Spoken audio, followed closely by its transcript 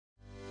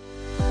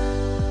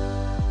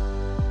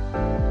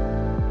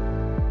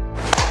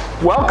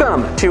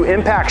Welcome to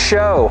Impact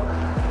Show.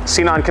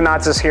 Sinan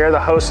Kanatzis here,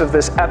 the host of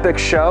this epic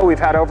show. We've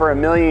had over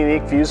 1 million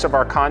unique views of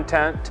our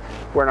content.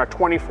 We're in our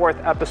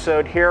 24th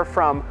episode here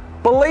from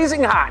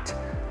blazing hot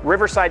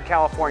Riverside,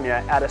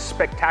 California, at a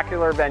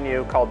spectacular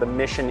venue called the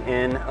Mission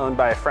Inn, owned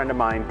by a friend of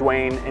mine,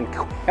 Dwayne and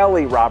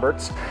Kelly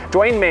Roberts.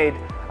 Dwayne made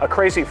a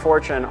crazy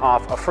fortune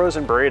off a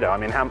frozen burrito. I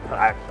mean,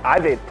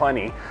 I've ate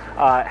plenty.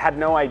 Had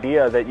no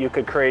idea that you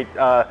could create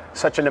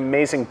such an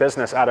amazing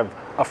business out of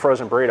a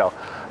frozen burrito.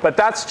 But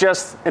that's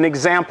just an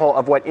example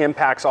of what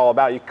Impact's all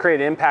about. You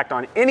create an impact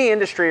on any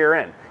industry you're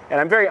in.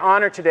 And I'm very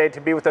honored today to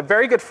be with a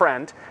very good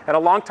friend and a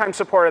longtime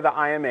supporter of the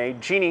IMA,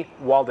 Jeannie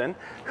Walden,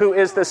 who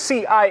is the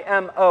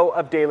CIMO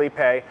of Daily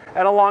Pay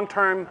and a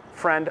long-term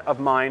friend of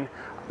mine.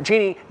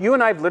 Jeannie, you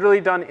and I have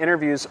literally done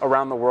interviews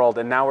around the world,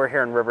 and now we're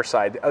here in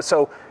Riverside.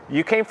 So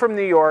you came from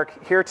New York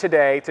here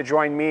today to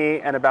join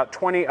me and about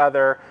 20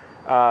 other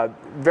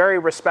very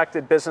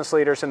respected business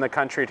leaders in the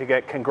country to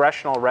get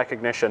congressional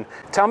recognition.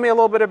 Tell me a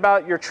little bit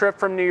about your trip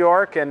from New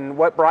York and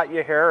what brought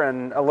you here,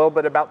 and a little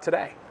bit about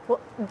today. Well,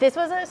 this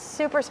was a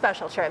super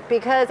special trip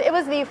because it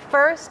was the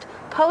first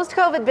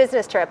post-COVID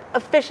business trip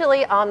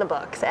officially on the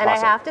books. And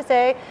Awesome. I have to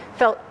say,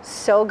 felt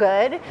so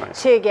good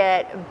to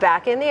get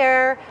back in the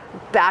air,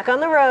 back on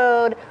the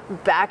road,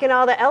 back in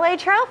all the LA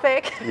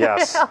traffic.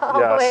 Yes,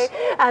 The way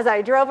as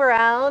I drove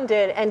around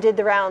and did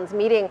the rounds,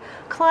 meeting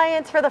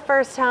clients for the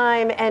first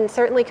time, and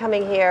certainly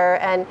coming here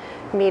and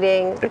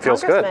meeting the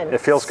congressman.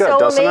 It feels good, so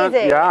doesn't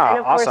amazing. it? Yeah, and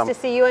of awesome. course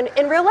to see you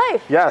in real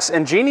life. Yes,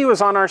 and Jeannie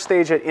was on our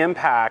stage at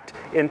Impact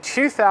in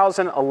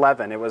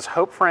 2011. It was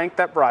Hope Frank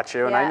that brought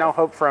you, and I know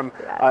Hope from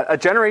a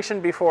generation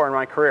before in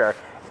my career.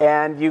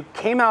 And you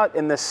came out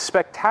in this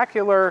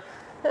spectacular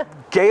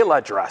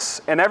gala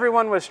dress, and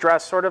everyone was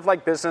dressed sort of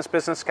like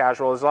business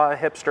casual. There's a lot of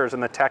hipsters in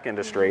the tech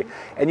industry,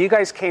 and you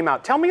guys came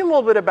out. Tell me a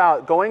little bit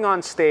about going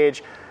on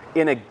stage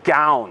in a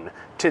gown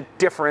to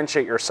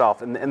differentiate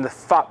yourself and the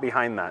thought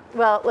behind that.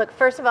 Well, look,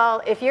 first of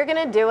all, if you're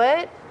going to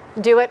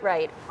do it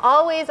right.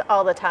 Always,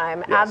 all the time.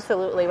 Yes.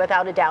 Absolutely,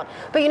 without a doubt.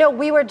 But you know,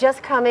 we were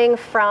just coming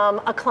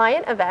from a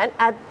client event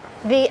at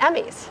the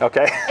Emmys.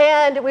 Okay.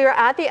 And we were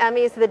at the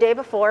Emmys the day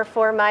before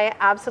for my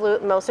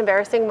absolute most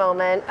embarrassing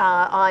moment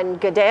on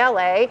Good Day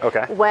LA,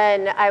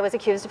 when I was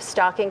accused of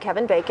stalking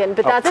Kevin Bacon.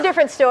 But that's a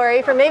different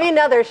story for maybe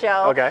another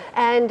show. Okay.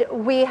 And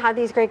we had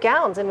these great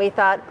gowns, and we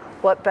thought,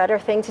 what better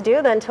thing to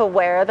do than to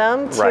wear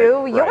them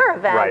to your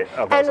event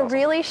and awesome.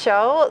 really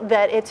show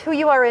that it's who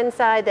you are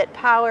inside that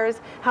powers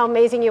how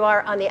amazing you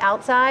are on the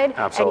outside.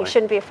 Absolutely. And you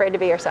shouldn't be afraid to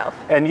be yourself.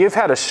 And you've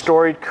had a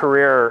storied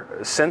career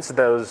since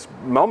those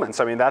moments.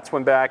 I mean, that's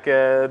when back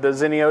the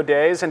Zinio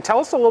days. And tell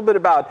us a little bit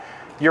about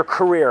your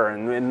career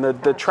and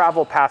the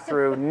travel path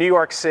through New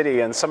York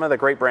City and some of the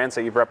great brands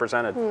that you've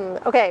represented.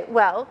 Okay,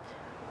 well,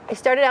 I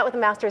started out with a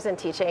master's in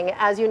teaching.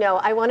 As you know,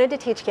 I wanted to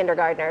teach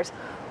kindergartners,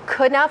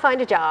 could not find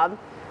a job.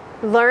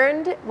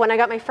 Learned when I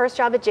got my first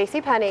job at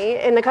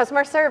JCPenney in the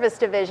customer service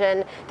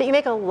division that you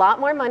make a lot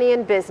more money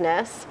in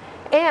business.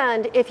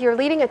 And if you're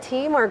leading a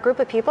team or a group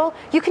of people,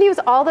 you can use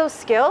all those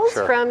skills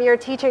from your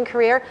teaching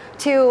career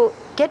to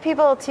get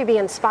people to be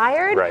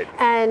inspired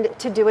and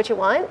to do what you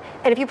want.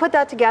 And if you put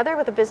that together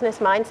with a business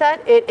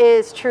mindset, it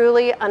is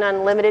truly an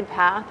unlimited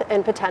path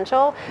and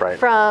potential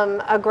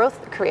from a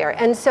growth career.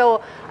 And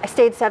so I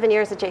stayed 7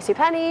 years at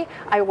JCPenney.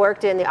 I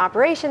worked in the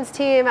operations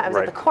team. I was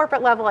at the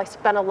corporate level. I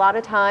spent a lot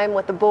of time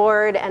with the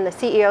board and the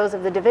CEOs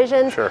of the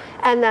divisions.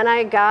 And then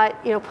I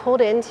got pulled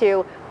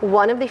into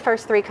one of the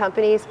first 3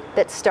 companies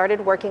that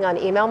started working on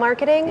email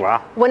marketing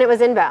when it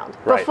was inbound,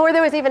 before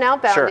there was even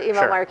outbound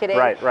email marketing.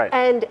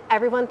 And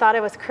everyone thought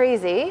I was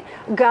crazy,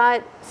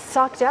 got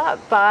sucked up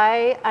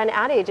by an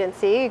ad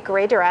agency,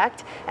 Gray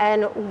Direct,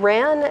 and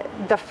ran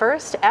the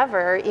first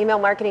ever email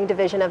marketing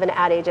division of an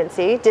ad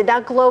agency. Did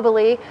that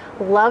globally,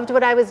 loved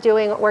what I was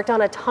doing, worked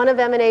on a ton of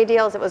M&A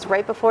deals. It was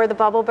right before the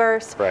bubble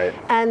burst.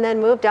 And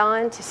then moved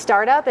on to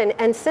startup.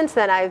 And since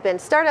then I've been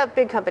startup,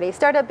 big company,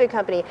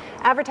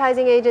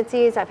 advertising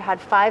agencies. I've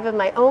had 5 of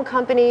my own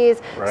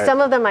companies.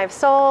 Some of them I've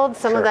sold,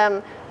 some of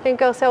them didn't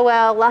go so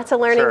well, lots of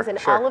learnings in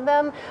all of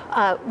them.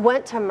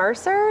 Went to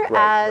Mercer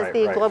as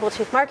the Global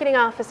Chief Marketing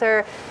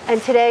Officer,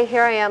 and today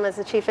here I am as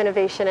the Chief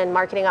Innovation and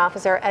Marketing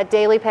Officer at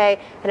Daily Pay.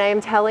 And I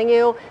am telling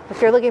you,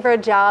 if you're looking for a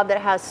job that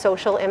has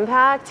social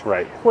impact,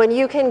 when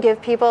you can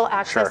give people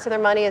access to their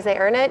money as they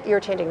earn it, you're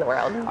changing the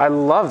world. I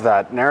love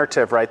that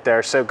narrative right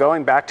there. So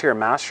going back to your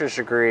master's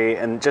degree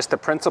and just the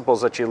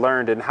principles that you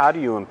learned, and how do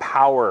you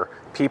empower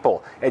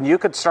people? And you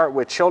could start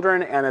with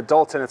children and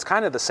adults, and it's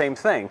kind of the same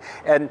thing.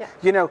 And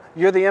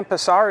you're the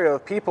impresario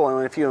of people,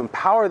 and if you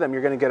empower them,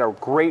 you're going to get a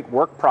great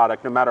work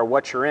product no matter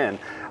what you're in.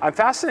 I'm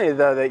fascinated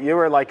though that you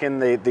were like in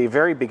the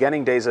very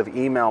beginning days of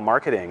email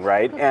marketing,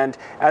 right? And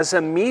as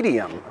a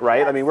medium,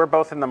 right? I mean, we're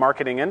both in the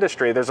marketing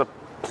industry. There's a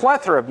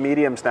plethora of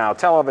mediums now,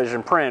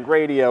 television, print,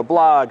 radio,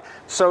 blog,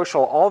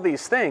 social, all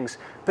these things.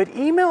 But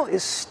email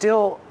is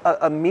still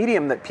a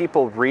medium that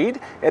people read,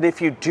 and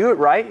if you do it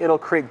right, it'll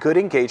create good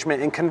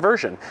engagement and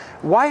conversion.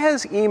 Why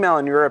has email,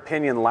 in your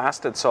opinion,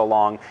 lasted so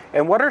long,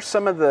 and what are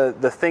some of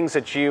the things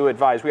that you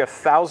advise? We have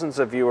thousands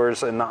of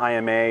viewers in the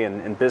IMA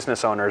and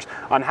business owners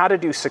on how to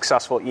do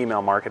successful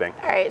email marketing.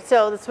 All right,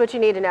 so that's what you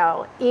need to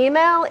know.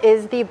 Email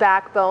is the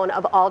backbone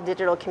of all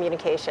digital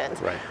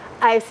communications. Right.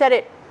 I said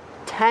it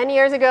 10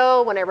 years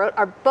ago when I wrote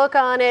our book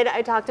on it,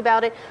 I talked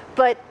about it,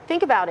 but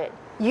think about it.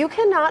 You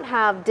cannot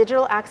have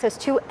digital access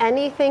to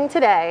anything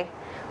today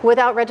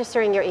without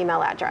registering your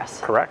email address.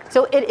 Correct.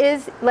 So it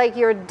is like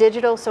your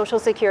digital social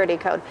security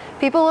code.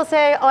 People will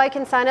say, oh, I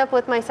can sign up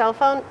with my cell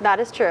phone. That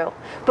is true.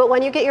 But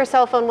when you get your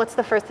cell phone, what's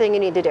the first thing you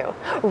need to do?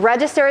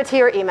 Register it to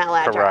your email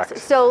address.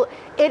 Correct. So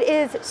it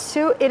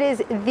is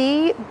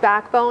the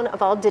backbone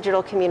of all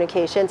digital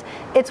communications.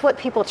 It's what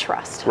people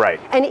trust. Right.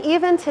 And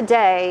even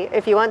today,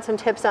 if you want some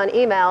tips on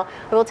email,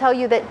 I will tell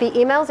you that the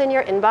emails in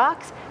your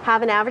inbox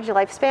have an average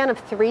lifespan of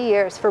 3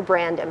 years for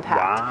brand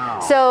impact. Wow.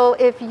 So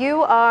if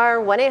you are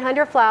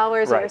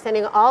 1-800-FLOWERS and Right. you're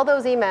sending all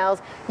those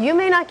emails, you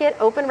may not get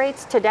open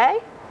rates today,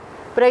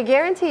 but I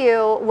guarantee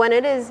you when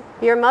it is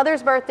your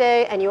mother's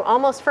birthday and you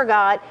almost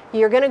forgot,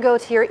 you're gonna go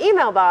to your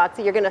email box,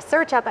 you're gonna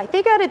search up, I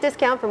think I had a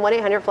discount from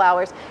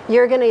 1-800-FLOWERS,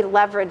 you're gonna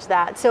leverage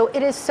that. So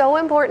it is so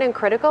important and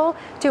critical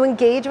to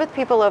engage with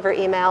people over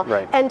email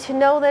Right. and to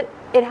know that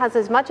it has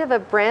as much of a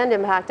brand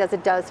impact as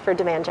it does for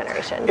demand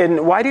generation.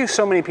 And why do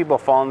so many people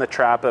fall in the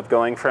trap of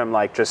going from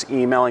like just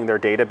emailing their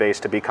database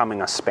to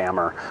becoming a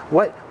spammer?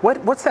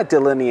 What's that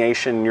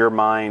delineation in your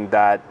mind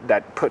that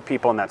put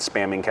people in that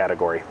spamming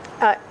category?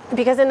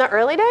 Because in the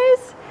early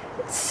days,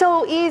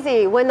 so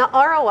easy. When the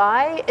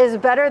ROI is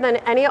better than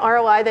any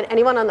ROI that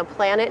anyone on the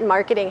planet in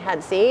marketing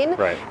had seen,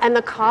 Right. and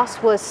the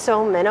cost was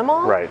so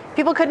minimal, Right.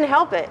 people couldn't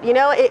help it. You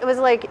know, it was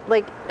like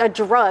a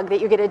drug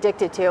that you get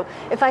addicted to.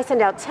 If I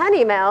send out 10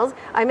 emails,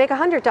 I make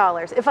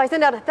 $100. If I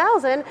send out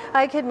 1,000,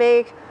 I could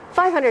make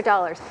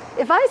 $500.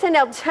 If I send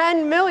out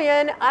 10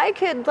 million, I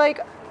could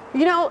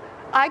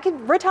I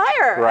could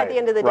retire Right, at the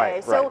end of the day.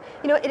 right, So, right.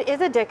 you know, it is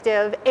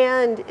addictive,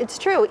 and it's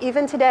true.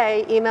 Even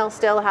today, email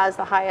still has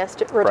the highest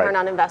return Right.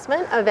 on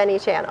investment of any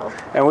channel.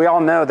 And we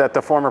all know that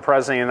the former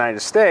president of the United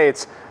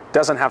States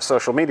doesn't have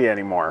social media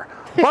anymore,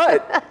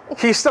 but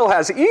he still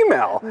has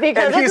email.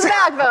 Because and it's a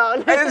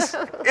backbone.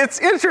 it's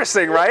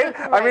interesting, right?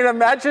 I mean,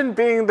 imagine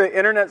being the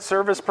internet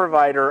service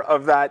provider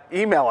of that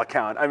email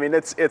account. I mean,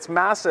 it's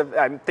massive.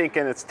 I'm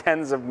thinking it's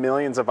tens of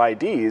millions of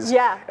IDs,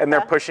 Yeah, and they're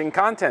yeah. pushing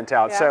content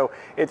out. Yeah. So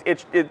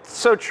it's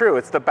so true.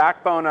 It's the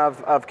backbone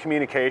of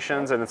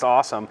communications, and it's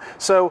awesome.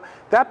 So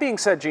that being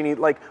said, Jeannie,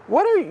 like,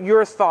 what are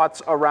your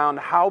thoughts around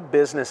how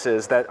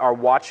businesses that are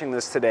watching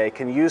this today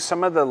can use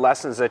some of the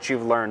lessons that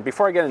you've learned?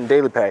 Before I get into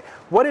Daily Pay,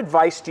 what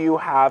advice do you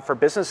have for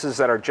businesses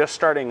that are just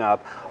starting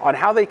up on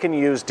how they can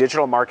use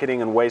digital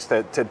marketing in ways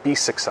to be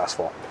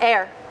successful?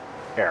 Air.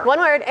 Air. One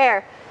word,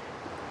 air.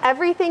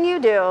 Everything you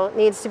do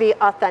needs to be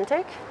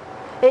authentic.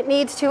 It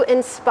needs to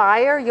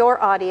inspire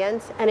your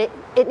audience, and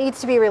it needs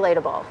to be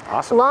relatable.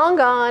 Awesome. Long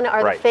gone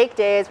are Right. the fake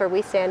days where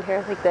we stand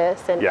here like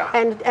this and Yeah.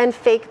 and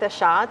fake the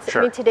shots.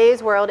 Sure. I mean,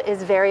 today's world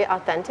is very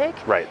authentic.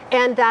 Right.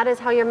 And that is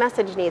how your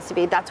message needs to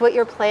be. That's what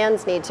your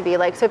plans need to be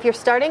like. So if you're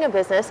starting a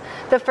business,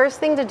 the first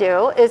thing to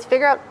do is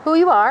figure out who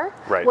you are,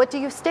 Right. what do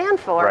you stand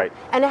for, Right.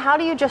 and how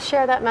do you just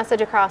share that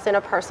message across in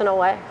a personal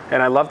way.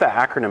 And I love that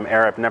acronym,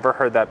 AIR. I've never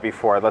heard that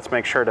before. Let's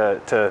make sure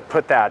to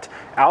put that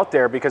out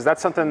there, because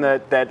that's something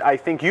that I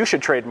think you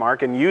should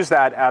trademark and use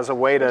that as a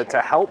way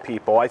to help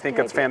people. I think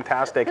it's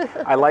fantastic.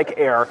 I like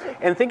AIR.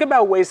 And think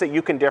about ways that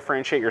you can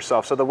differentiate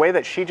yourself. So the way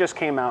that she just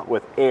came out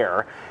with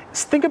AIR,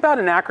 think about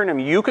an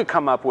acronym you could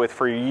come up with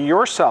for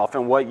yourself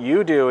and what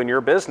you do in your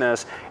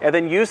business, and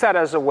then use that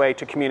as a way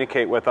to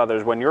communicate with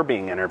others when you're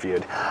being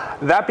interviewed.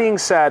 That being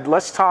said,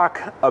 let's talk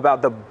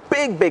about the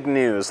big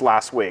news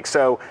last week.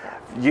 So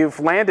you've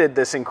landed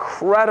this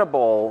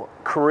incredible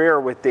career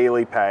with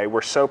Daily Pay.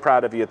 We're so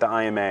proud of you at the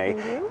IMA.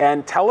 Mm-hmm.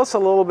 And tell us a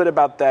little bit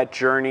about that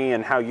journey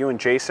and how you and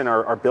Jason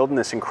are building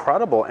this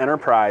incredible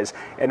enterprise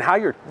and how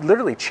you're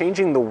literally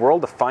changing the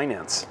world of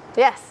finance.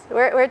 Yes,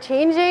 we're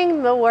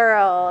changing the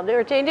world.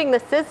 We're changing the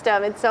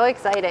system. It's so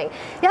exciting.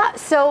 Yeah,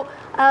 so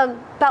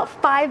about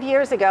 5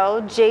 years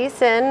ago,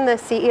 Jason, the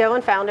CEO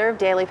and founder of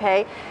Daily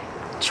Pay,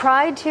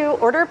 tried to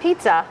order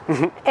pizza,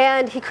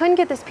 and he couldn't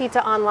get this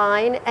pizza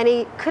online, and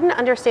he couldn't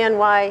understand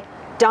why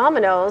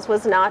Domino's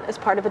was not as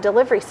part of a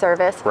delivery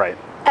service. Right.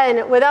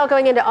 And without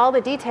going into all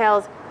the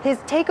details, his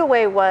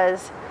takeaway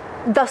was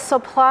the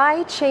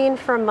supply chain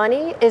for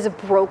money is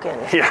broken.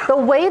 Yeah. The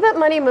way that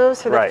money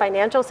moves through Right. the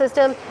financial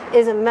system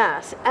is a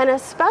mess. And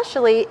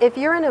especially if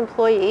you're an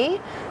employee,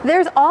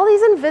 there's all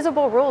these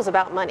invisible rules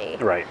about money.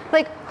 Right.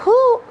 Like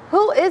who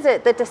is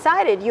it that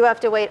decided you have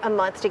to wait a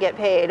month to get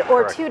paid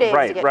or Correct. 2 days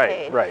Right, to get right,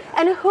 paid? right.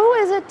 And who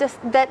is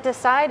it that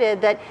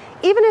decided that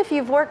even if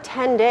you've worked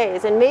 10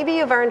 days and maybe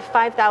you've earned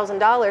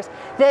 $5,000,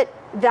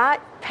 that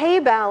pay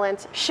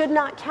balance should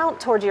not count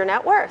towards your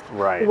net worth.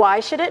 Right. Why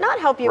should it not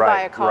help you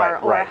buy a car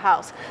or a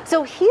house?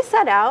 So he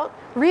set out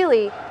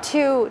really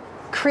to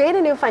create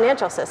a new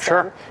financial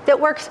system that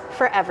works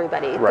for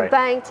everybody. The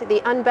banked,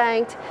 the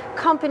unbanked,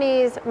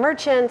 companies,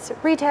 merchants,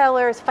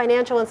 retailers,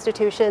 financial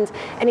institutions,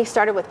 and he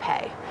started with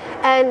pay.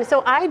 And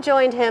so I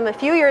joined him a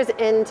few years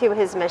into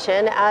his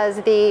mission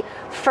as the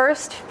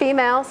first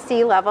female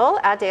C-level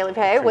at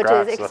DailyPay, which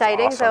is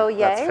exciting. That's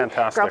awesome.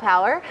 So yay, girl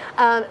power.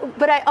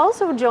 But I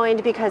also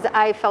joined because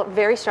I felt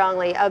very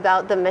strongly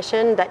about the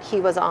mission that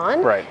he was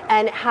on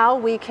and how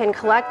we can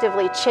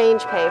collectively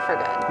change pay for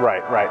good.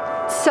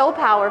 Right. So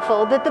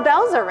powerful that the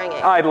bells are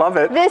ringing. I love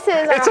it. This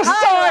is it's a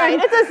sign.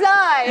 It's a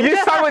sign. You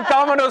start with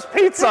Domino's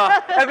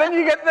Pizza, and then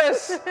you get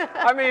this.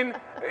 I mean,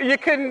 you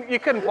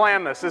couldn't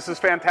plan this. This is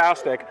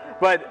fantastic.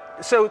 But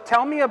so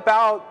tell me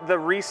about the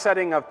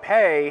resetting of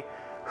pay.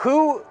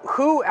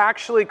 Who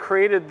actually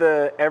created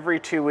the every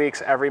 2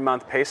 weeks, every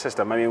month pay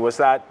system? I mean, was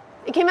that?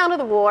 It came out of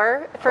the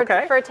war for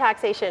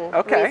taxation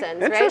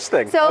reasons. Interesting.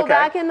 Right? So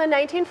back in the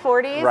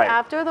 1940s,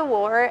 after the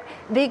war,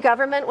 the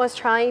government was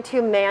trying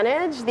to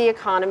manage the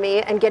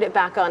economy and get it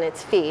back on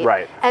its feet.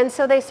 And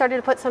so they started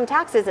to put some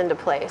taxes into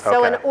place.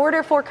 So in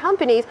order for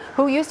companies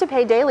who used to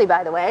pay daily,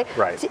 by the way,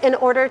 in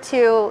order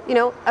to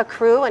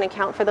accrue and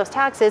account for those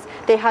taxes,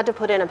 they had to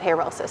put in a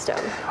payroll system.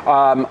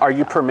 Are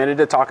you permitted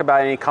to talk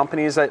about any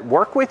companies that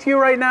work with you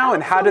right now,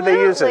 and how do they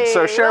use it?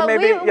 So share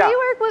maybe.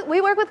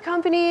 We work with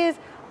companies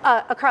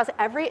across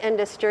every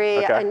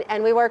industry,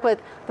 and we work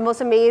with the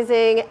most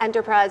amazing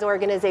enterprise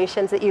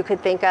organizations that you could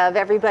think of.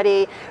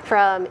 Everybody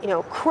from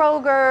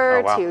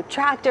Kroger to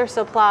Tractor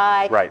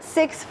Supply,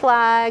 Six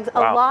Flags, a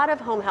lot of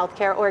home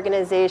healthcare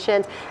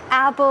organizations,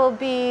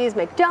 Applebee's,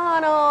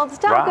 McDonald's,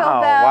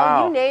 Taco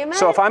Bell, you name it.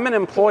 So if I'm an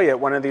employee at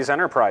one of these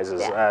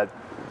enterprises,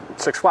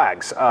 Six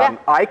Flags,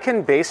 I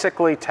can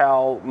basically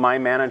tell my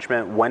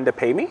management when to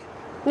pay me?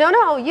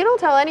 No, you don't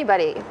tell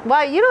anybody.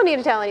 Well, you don't need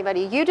to tell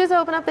anybody. You just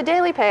open up the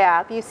DailyPay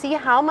app, you see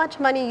how much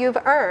money you've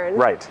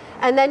earned,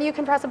 and then you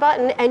can press a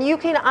button, and you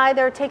can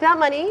either take that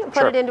money,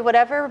 put it into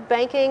whatever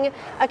banking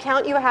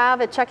account you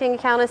have, a checking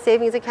account, a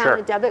savings account,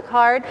 a debit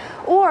card,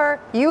 or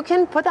you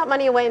can put that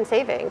money away in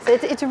savings.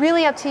 It's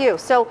really up to you.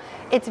 So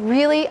it's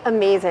really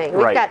amazing.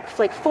 We've got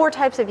like 4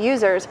 types of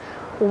users.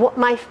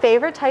 My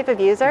favorite type of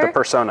user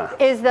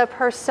is the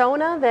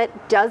persona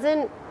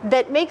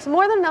that makes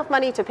more than enough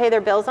money to pay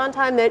their bills on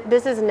time. That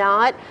this is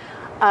not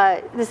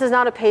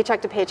a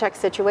paycheck to paycheck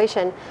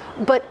situation,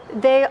 but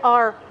they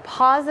are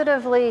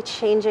positively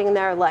changing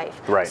their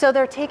life. So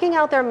they're taking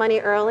out their money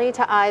early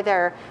to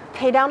either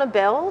pay down a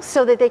bill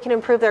so that they can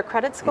improve their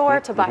credit score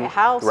to buy a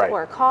house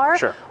or a car,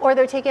 or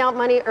they're taking out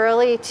money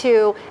early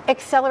to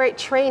accelerate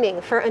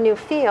training for a new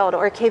field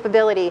or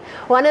capability.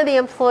 One of the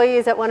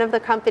employees at one of the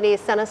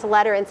companies sent us a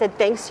letter and said,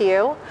 thanks to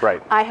you,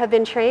 I have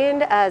been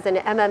trained as an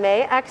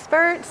MMA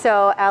expert,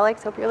 so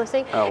Alex, hope you're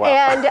listening,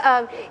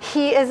 and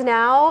he is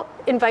now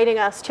inviting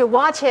us to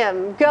watch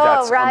him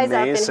rise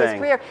up in his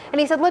career.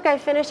 And he said, look, I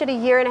finished it a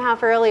year and a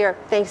half earlier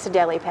thanks to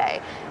DailyPay.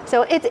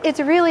 So it's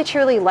really,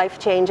 truly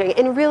life-changing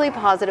in really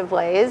positive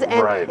ways,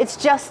 and it's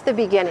just the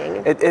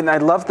beginning. And I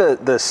love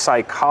the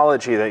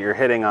psychology that you're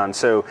hitting on.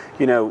 So,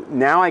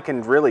 now I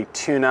can really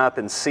tune up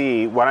and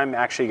see what I'm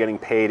actually getting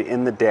paid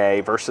in the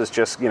day versus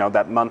just,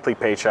 that monthly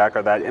paycheck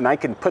or that, and I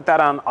can put that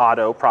on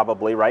auto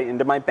probably,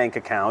 into my bank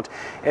account,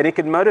 and it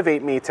can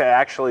motivate me to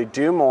actually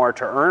do more,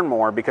 to earn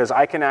more, because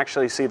I can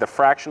actually see the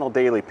fractional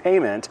daily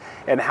payment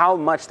and how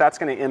much that's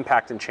going to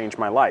impact and change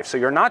my life. So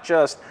you're not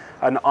just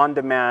an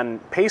on-demand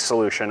pay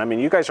solution. I mean,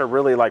 you guys are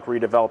really like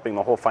redeveloping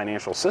the whole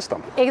financial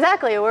system.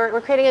 Exactly. We're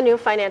creating a new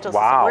financial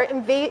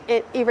system.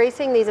 We're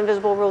erasing these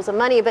invisible rules of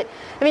money. But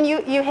I mean,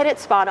 you hit it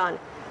spot on.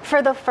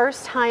 For the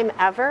first time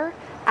ever,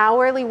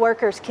 hourly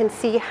workers can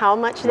see how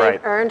much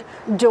they've earned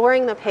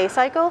during the pay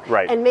cycle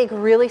and make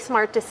really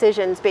smart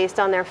decisions based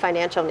on their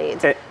financial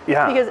needs.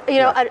 Because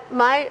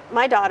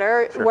my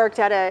daughter worked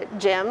at a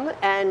gym,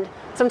 and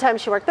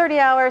sometimes she worked 30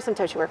 hours,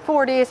 sometimes she worked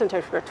 40,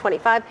 sometimes she worked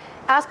 25.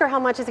 Ask her how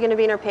much is going to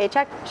be in her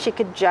paycheck. She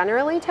could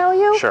generally tell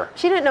you.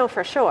 She didn't know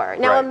for sure.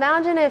 Now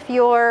imagine if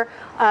you're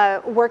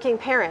a working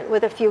parent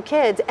with a few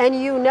kids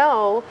and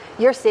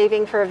you're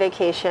saving for a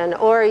vacation,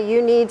 or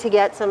you need to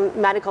get some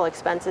medical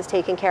expenses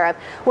taken care of.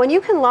 When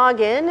you can log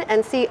in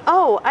and see,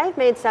 I've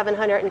made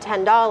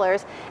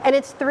 $710 and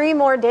it's 3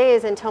 more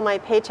days until my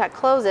paycheck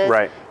closes,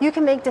 you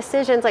can make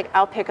decisions like,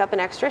 I'll pick up an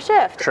extra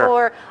shift,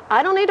 or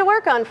I don't need to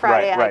work on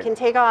Friday. I can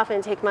take off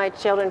and take my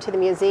children to the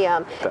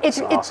museum. It's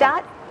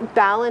that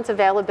balance,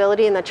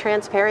 availability, and the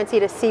transparency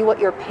to see what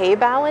your pay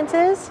balance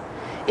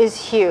is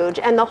huge.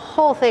 And the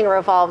whole thing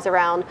revolves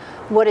around,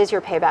 what is your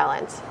pay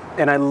balance?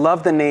 And I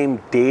love the name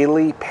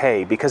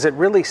DailyPay because it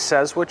really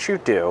says what you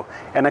do.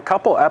 And a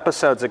couple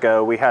episodes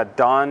ago, we had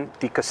Don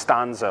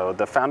DiCostanzo,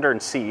 the founder and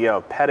CEO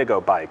of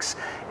Pedego Bikes.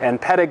 And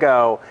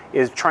Pedego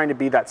is trying to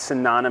be that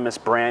synonymous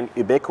brand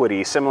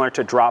ubiquity, similar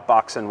to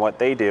Dropbox and what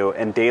they do,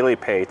 and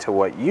DailyPay to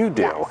what you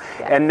do.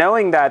 And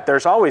knowing that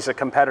there's always a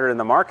competitor in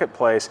the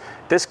marketplace,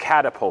 this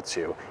catapults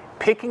you.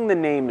 picking the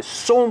name is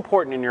so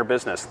important in your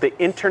business. The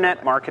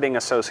Internet Marketing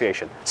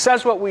Association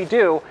says what we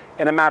do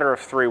in a matter of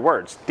 3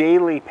 words: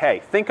 daily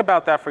pay. Think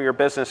about that for your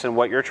business and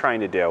what you're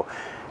trying to do.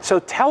 So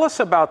tell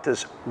us about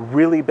this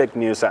really big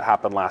news that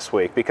happened last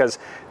week, because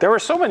there were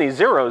so many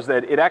zeros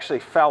that it actually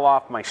fell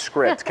off my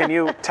script. Can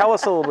you tell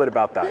us a little bit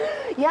about that?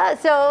 Yeah,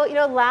 so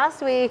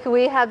last week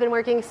we have been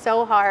working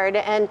so hard,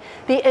 and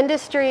the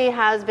industry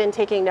has been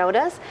taking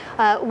notice.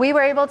 We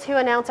were able to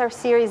announce our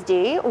Series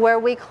D, where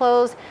we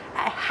closed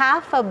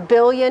 $500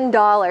 million.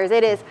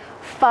 It is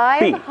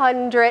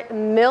 $500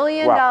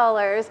 million.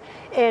 Wow.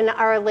 in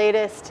our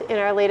latest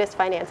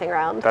financing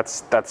round.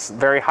 That's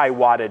very high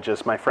wattage,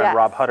 as my friend Yes.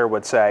 Rob Hutter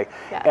would say.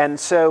 Yes. And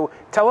so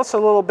tell us a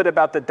little bit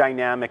about the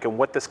dynamic and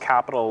what this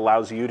capital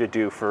allows you to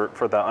do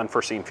for the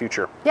unforeseen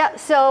future. Yeah,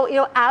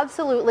 so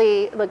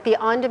absolutely, look, the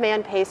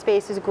on-demand pay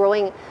space is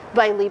growing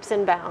by leaps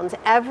and bounds.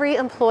 Every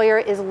employer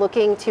is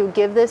looking to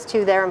give this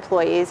to their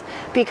employees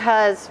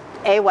because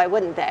why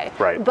wouldn't they?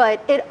 Right.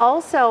 But it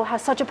also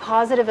has such a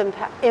positive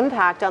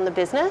impact on the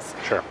business.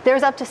 Sure.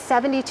 There's up to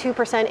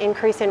 72%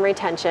 increase in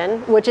retention,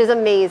 which is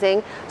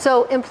amazing.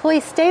 So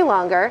employees stay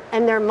longer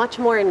and they're much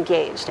more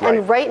engaged. Right.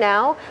 And right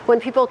now,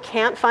 when people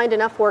can't find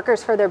enough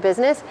workers for their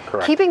business,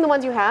 Correct. keeping the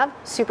ones you have,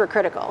 super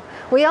critical.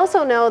 We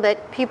also know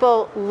that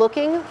people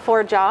looking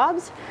for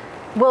jobs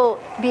will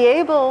be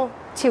able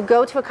to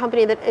go to a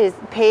company that is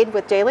paid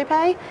with daily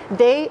pay.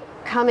 They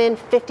come in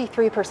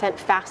 53%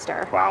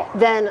 faster Wow.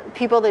 than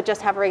people that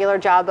just have a regular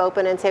job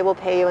open and say we'll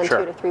pay you in Sure,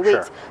 2 to 3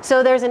 weeks. sure.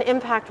 So there's an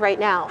impact right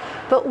now.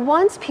 But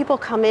once people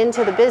come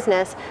into the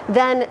business,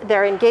 then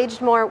they're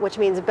engaged more, which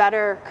means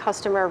better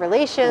customer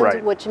relations,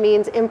 Right. which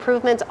means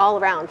improvements all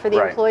around for the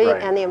Right, employee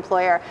right. and the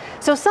employer.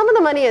 So some of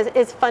the money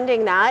is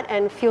funding that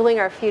and fueling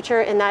our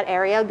future in that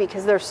area,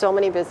 because there's so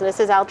many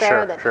businesses out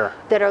there Sure.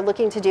 that are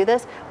looking to do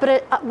this.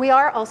 But we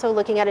are also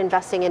looking at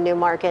investing in new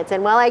markets.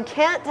 And while I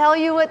can't tell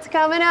you what's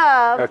coming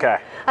up, Okay.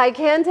 I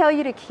can tell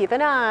you to keep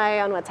an eye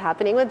on what's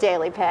happening with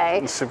daily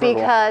pay, Super cool.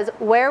 because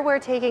where we're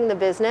taking the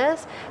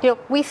business,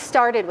 we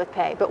started with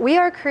pay, but we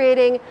are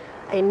creating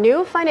a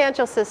new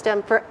financial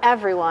system for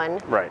everyone.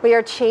 Right. We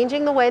are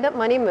changing the way that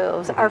money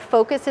moves. Our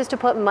focus is to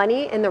put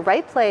money in the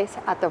right place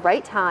at the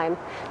right time.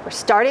 We're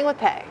starting with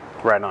pay.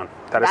 Right on.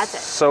 That is That's it.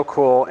 so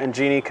cool. And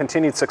Jeannie,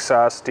 continued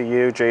success to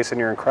you, Jason,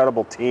 your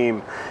incredible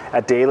team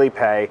at Daily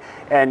Pay.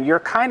 And you're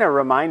kind of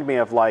remind me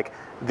of like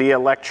the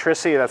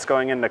electricity that's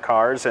going into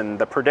cars, and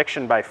the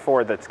prediction by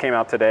Ford that came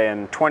out today,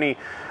 in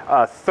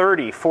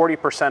 2030,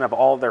 40% of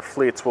all their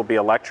fleets will be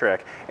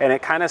electric. And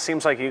it kind of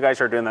seems like you guys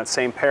are doing that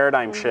same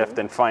paradigm shift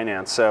in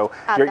finance. So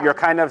you're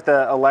kind of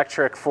the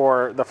electric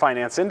for the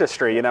finance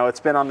industry. It's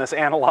been on this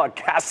analog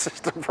gas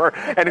system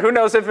and who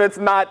knows if it's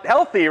not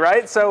healthy,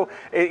 right? So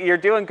you're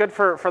doing good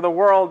for the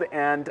world,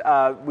 and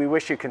we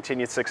wish you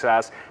continued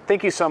success.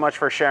 Thank you so much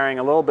for sharing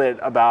a little bit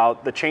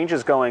about the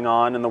changes going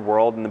on in the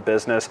world and the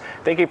business.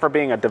 Thank you for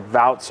being a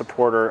devout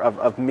supporter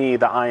of me,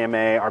 the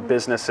IMA, our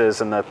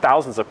businesses, and the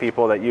thousands of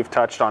people that you've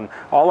touched on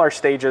all our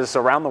stages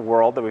around the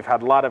world. That we've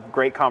had a lot of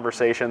great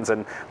conversations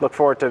and look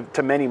forward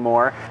to many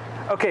more.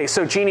 Okay,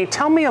 so Jeannie,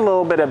 tell me a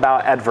little bit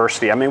about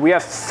adversity. I mean, we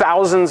have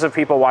thousands of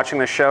people watching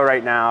the show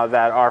right now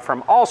that are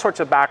from all sorts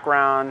of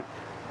background,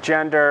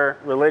 gender,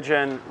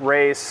 religion,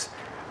 race.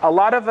 A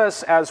lot of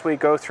us, as we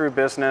go through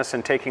business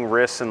and taking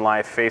risks in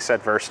life, face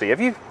adversity. Have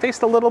you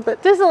faced a little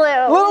bit? Just a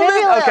little. Maybe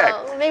bit? a little.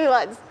 Okay. Maybe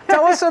once.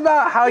 Tell us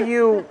about how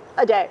you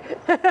A day.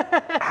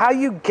 how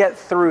you get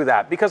through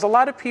that, because a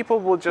lot of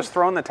people will just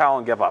throw in the towel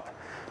and give up.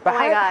 But Oh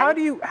my God.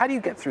 how do you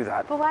get through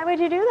that? But why would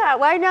you do that?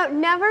 Why no?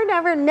 Never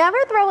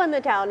throw in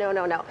the towel.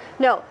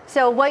 No.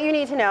 So what you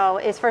need to know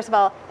is, first of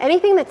all,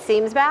 anything that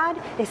seems bad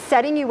is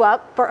setting you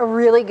up for a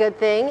really good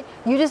thing.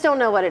 You just don't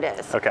know what it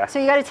is. Okay. So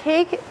you got to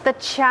take the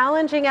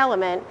challenging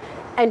element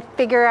and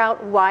figure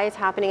out why it's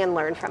happening and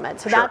learn from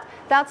it. So Sure.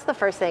 that's the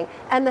first thing.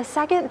 And the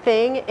second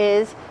thing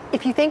is,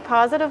 if you think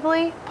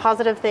positively,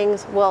 positive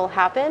things will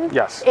happen.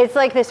 Yes. It's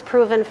like this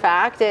proven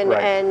fact, and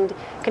Right. and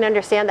can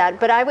understand that.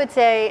 But I would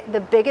say the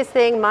biggest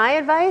thing, my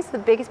advice, the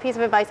biggest piece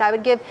of advice I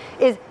would give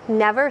is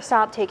never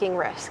stop taking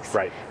risks.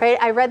 Right.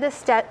 I read this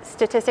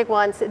statistic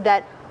once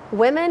that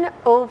women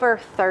over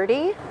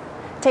 30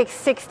 take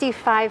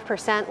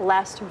 65%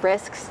 less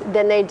risks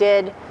than they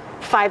did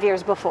 5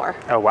 years before.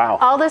 Oh, wow.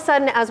 All of a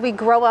sudden, as we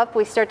grow up,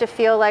 we start to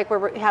feel like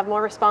we have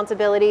more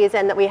responsibilities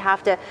and that we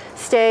have to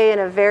stay in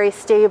a very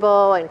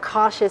stable and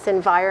cautious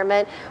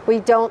environment. We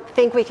don't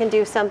think we can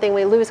do something,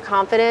 we lose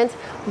confidence,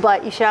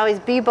 but you should always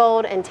be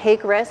bold and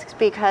take risks,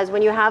 because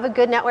when you have a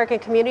good network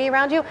and community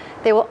around you,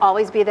 they will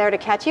always be there to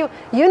catch you.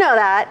 You know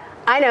that.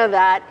 I know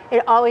that.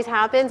 It always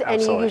happens, and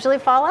Absolutely. you usually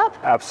fall up.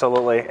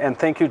 Absolutely. And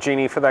thank you,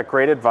 Jeannie, for that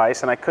great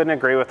advice. And I couldn't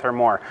agree with her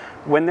more.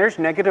 When there's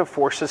negative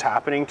forces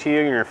happening to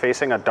you and you're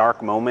facing a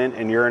dark moment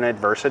and you're in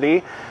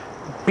adversity,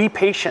 be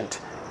patient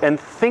and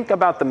think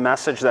about the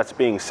message that's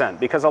being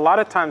sent. Because a lot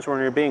of times when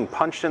you're being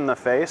punched in the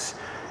face,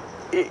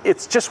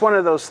 it's just one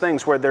of those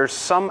things where there's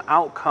some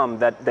outcome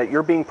that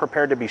you're being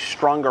prepared to be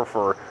stronger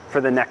for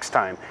for the next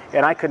time.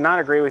 And I could not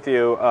agree with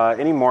you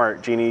anymore,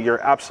 Jeannie.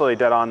 You're absolutely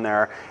dead on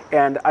there.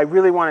 And I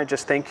really want to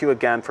just thank you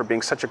again for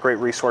being such a great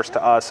resource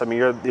to us. I mean,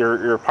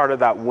 you're part of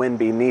that win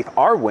beneath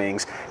our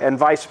wings and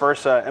vice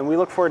versa. And we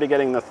look forward to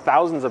getting the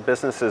thousands of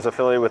businesses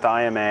affiliated with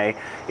IMA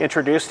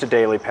introduced to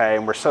Daily Pay.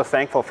 And we're so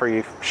thankful for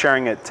you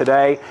sharing it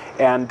today.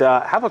 And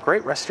have a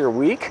great rest of your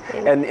week.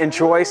 And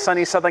enjoy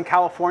sunny Southern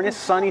California.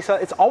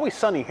 It's always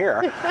sunny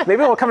here. Maybe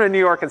we'll come to New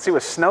York and see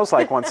what snow's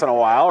like once in a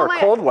while, or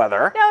cold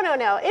weather.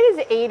 No. It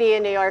is 80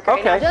 in New York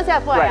right now. Just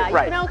FYI.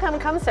 Right. You know,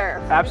 come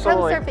surf.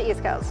 Absolutely. Come surf the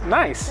East Coast.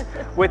 Nice.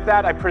 With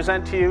that, I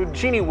present to you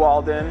Jeannie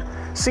Walden,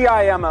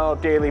 CIMO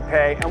of Daily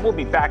Pay, and we'll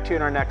be back to you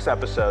in our next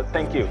episode.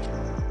 Thank you.